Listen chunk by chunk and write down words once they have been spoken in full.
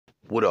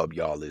What up,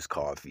 y'all? It's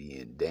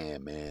Coffee, and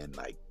damn, man,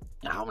 like,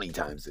 how many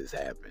times this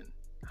happened?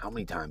 How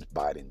many times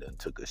Biden done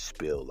took a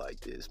spill like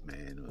this,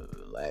 man?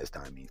 Last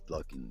time he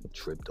fucking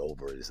tripped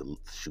over his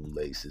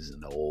shoelaces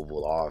in the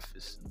Oval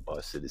Office and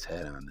busted his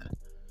head on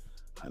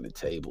the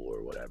table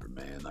or whatever,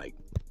 man. Like,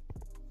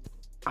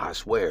 I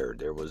swear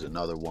there was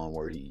another one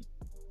where he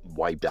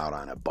wiped out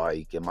on a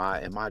bike. Am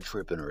I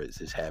tripping, or has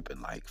this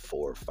happened like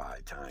 4 or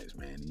 5 times,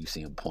 man? You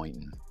see him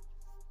pointing.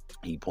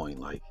 He pointing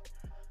like,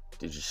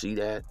 did you see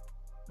that?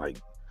 Like,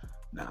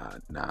 nah,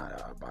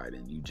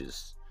 Biden, you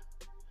just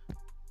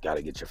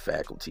gotta get your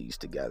faculties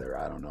together.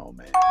 I don't know,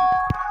 man.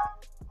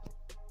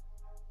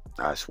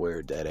 I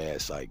swear, dead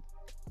ass, like,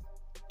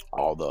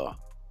 all the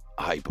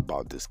hype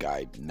about this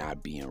guy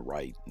not being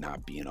right,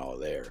 not being all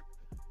there,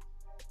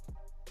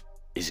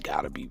 it's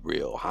gotta be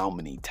real. How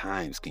many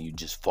times can you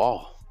just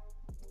fall?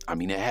 I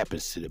mean, it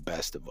happens to the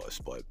best of us,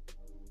 but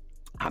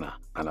on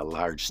a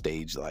large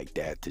stage like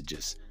that, to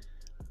just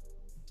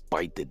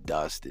bite the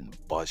dust and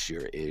bust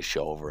your ish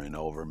over and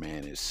over,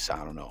 man, I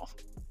don't know.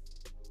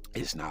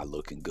 It's not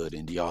looking good.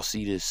 And do y'all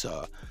see this?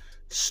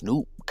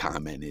 Snoop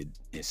commented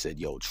and said,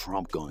 yo,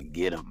 Trump gonna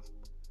get him.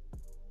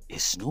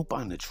 Is Snoop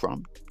on the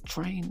Trump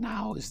train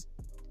now?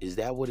 Is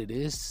that what it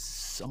is?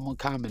 Someone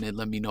commented,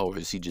 let me know. Or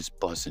is he just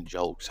busting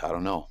jokes? I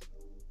don't know.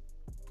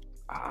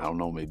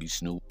 Maybe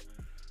Snoop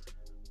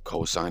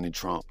co-signing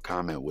Trump.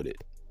 Comment with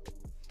it.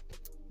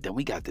 Then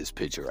we got this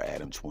picture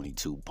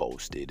ADAM22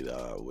 posted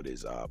with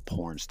his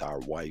porn star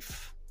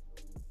wife.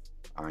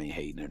 I ain't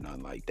hating or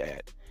nothing like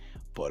that.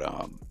 But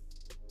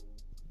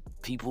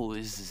people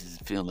is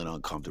feeling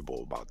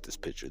uncomfortable about this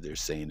picture. They're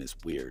saying it's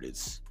weird.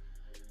 It's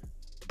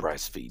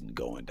breastfeeding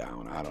going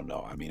down. I don't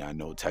know. I mean, I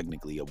know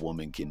technically a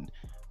woman can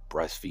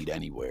breastfeed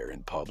anywhere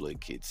in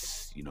public.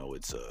 It's,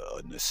 it's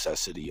a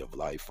necessity of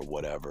life or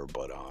whatever.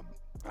 But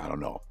I don't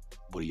know.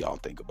 What do y'all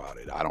think about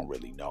it? I don't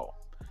really know.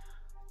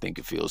 Think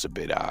it feels a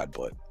bit odd,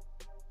 but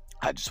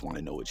I just want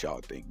to know what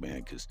y'all think, man,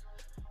 because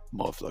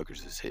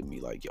motherfuckers is hitting me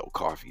like, yo,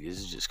 Coffee, this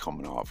is just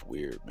coming off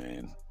weird,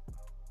 man.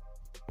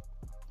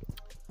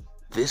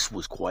 This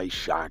was quite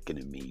shocking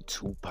to me.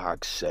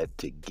 Tupac set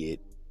to get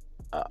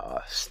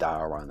a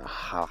star on the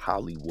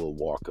Hollywood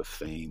Walk of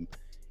Fame.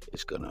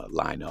 It's going to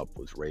line up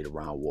with right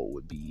around what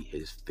would be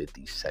his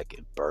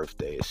 52nd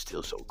birthday. It's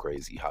still so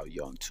crazy how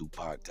young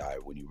Tupac died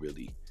when you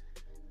really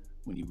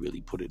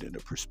put it into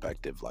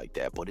perspective like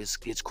that. But it's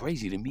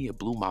crazy to me. It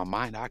blew my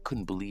mind. I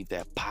couldn't believe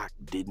that Pac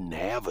didn't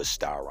have a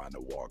star on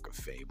the Walk of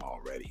Fame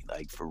already.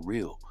 Like, for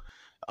real.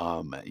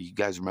 You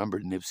guys remember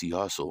Nipsey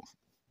Hussle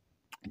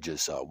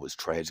just was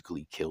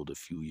tragically killed a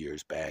few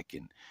years back,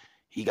 and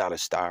he got a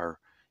star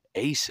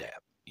ASAP,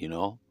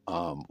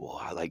 Well,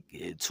 I like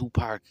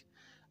Tupac,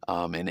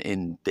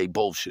 and they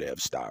both should have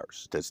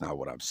stars. That's not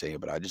what I'm saying,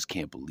 but I just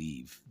can't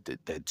believe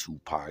that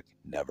Tupac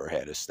never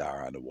had a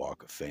star on the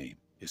Walk of Fame.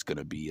 It's going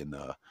to be in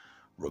the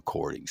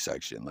recording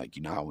section. Like,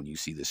 how when you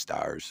see the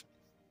stars,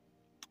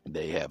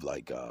 they have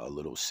like a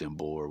little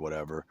symbol or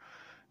whatever.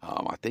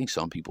 I think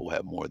some people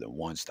have more than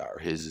one star.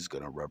 His is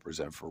going to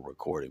represent for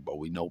recording, but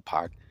we know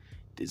Pac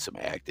did some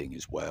acting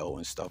as well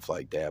and stuff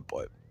like that.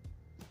 But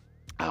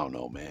I don't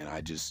know, man.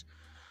 I just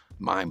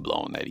mind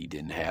blown that he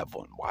didn't have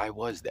one. Why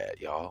was that,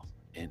 y'all?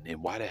 And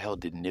why the hell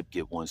did Nip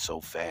get one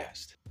so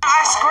fast? I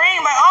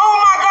screamed like, oh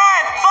my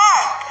God,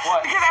 fuck. What?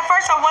 Because at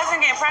first I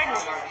wasn't getting pregnant.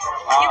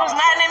 He was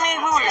nothing at me.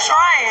 We were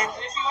trying.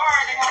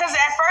 Because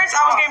at first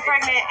I was getting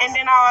pregnant and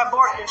then I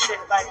aborted and shit.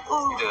 Like,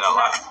 ooh. You did a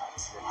lot.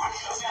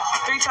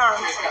 3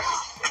 times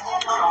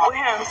with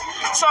him.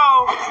 So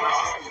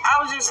I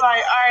was just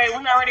like, all right,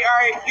 we're not ready. All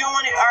right, you don't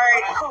want it. All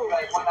right, cool.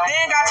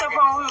 Then got to a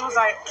point where he was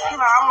like,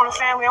 I want a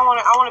family. I want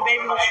a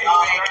baby with you.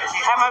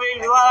 Have my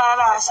baby. La la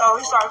la. So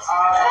he started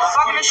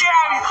fucking the shit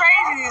out of me,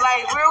 crazy,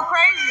 like real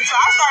crazy. So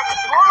I started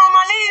going on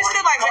my knees,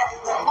 still like,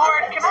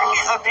 Lord, can I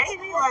get a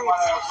baby? Like,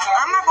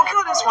 I'm not gonna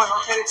kill this one.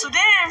 So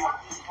then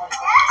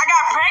I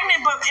got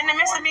pregnant, but in the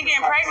midst of me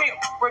getting pregnant,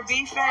 we're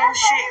beefing and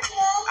shit.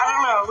 I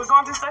don't know. We're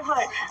going through stuff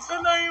like, that's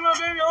not even my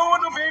baby. I don't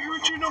want no baby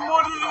with you no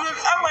more.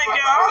 I'm like,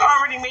 yo, I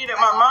already made up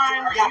my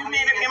mind. You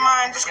made up your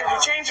mind just because you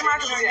changed your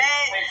mind because you're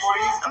dead.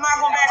 I'm not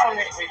going back on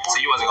it. So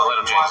you wasn't going to let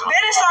him change it?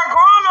 Then it started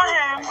growing on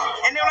him.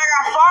 And then when I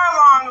got far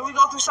along and we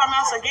go through something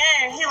else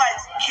again, he like,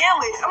 kill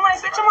it. I'm like,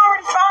 bitch, I'm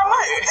already 5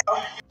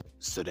 months.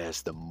 So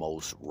that's the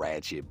most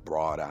ratchet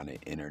broad on the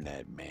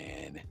internet,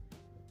 man.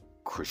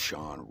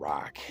 Chrisean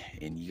Rock.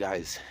 And you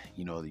guys,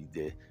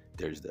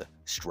 there's the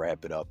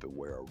strap it up and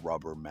wear a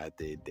rubber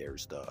method.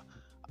 There's the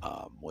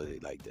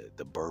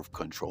the birth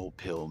control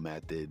pill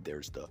method.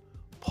 There's the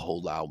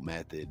pull out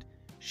method.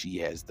 She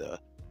has the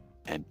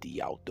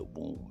empty out the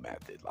womb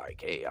method.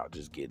 Like, hey, I'll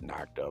just get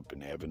knocked up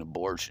and have an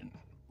abortion.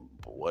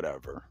 But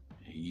whatever.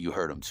 You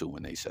heard them too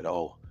when they said,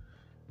 oh,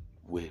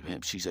 with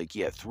him. She's like,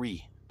 yeah,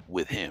 3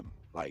 with him.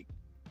 Like,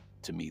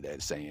 to me,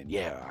 that's saying,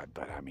 yeah,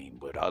 but I mean,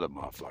 with other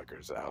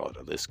motherfuckers,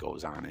 the list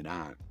goes on and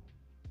on.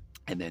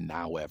 And then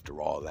now,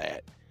 after all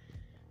that,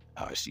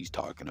 she's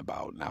talking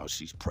about now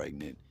she's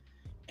pregnant,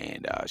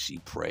 and she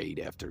prayed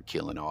after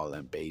killing all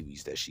them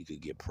babies that she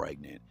could get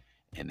pregnant.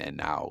 And then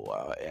now,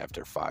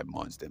 after 5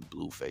 months, then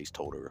Blueface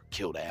told her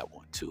kill that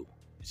one too.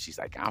 She's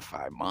like, I'm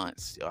 5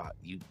 months.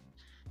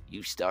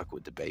 You stuck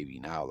with the baby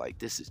now. Like,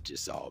 this is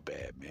just all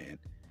bad, man.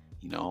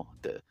 You know,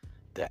 the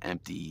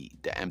empty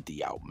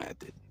out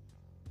method,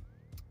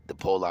 the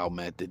pull out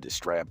method, the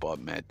strap up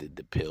method,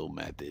 the pill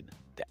method,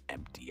 the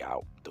empty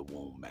out the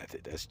womb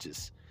method. That's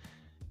just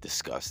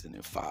disgusting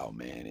and foul,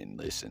 man. And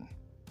listen,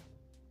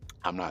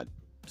 I'm not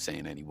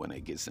saying anyone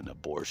that gets an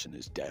abortion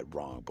is dead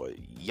wrong, but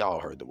y'all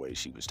heard the way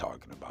she was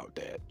talking about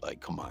that. Like,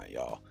 come on,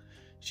 y'all.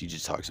 She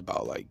just talks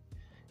about, like,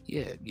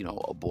 yeah, you know,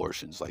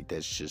 abortions, like,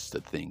 that's just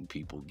a thing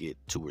people get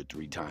 2 or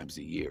 3 times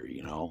a year,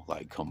 you know?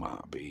 Like, come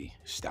on, B,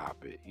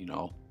 stop it, you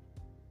know?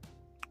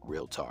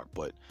 Real talk.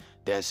 But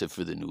that's it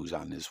for the news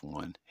on this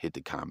one. Hit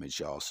the comments,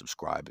 y'all.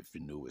 Subscribe if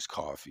you're new. It's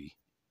Coffee,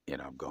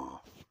 and I'm gone.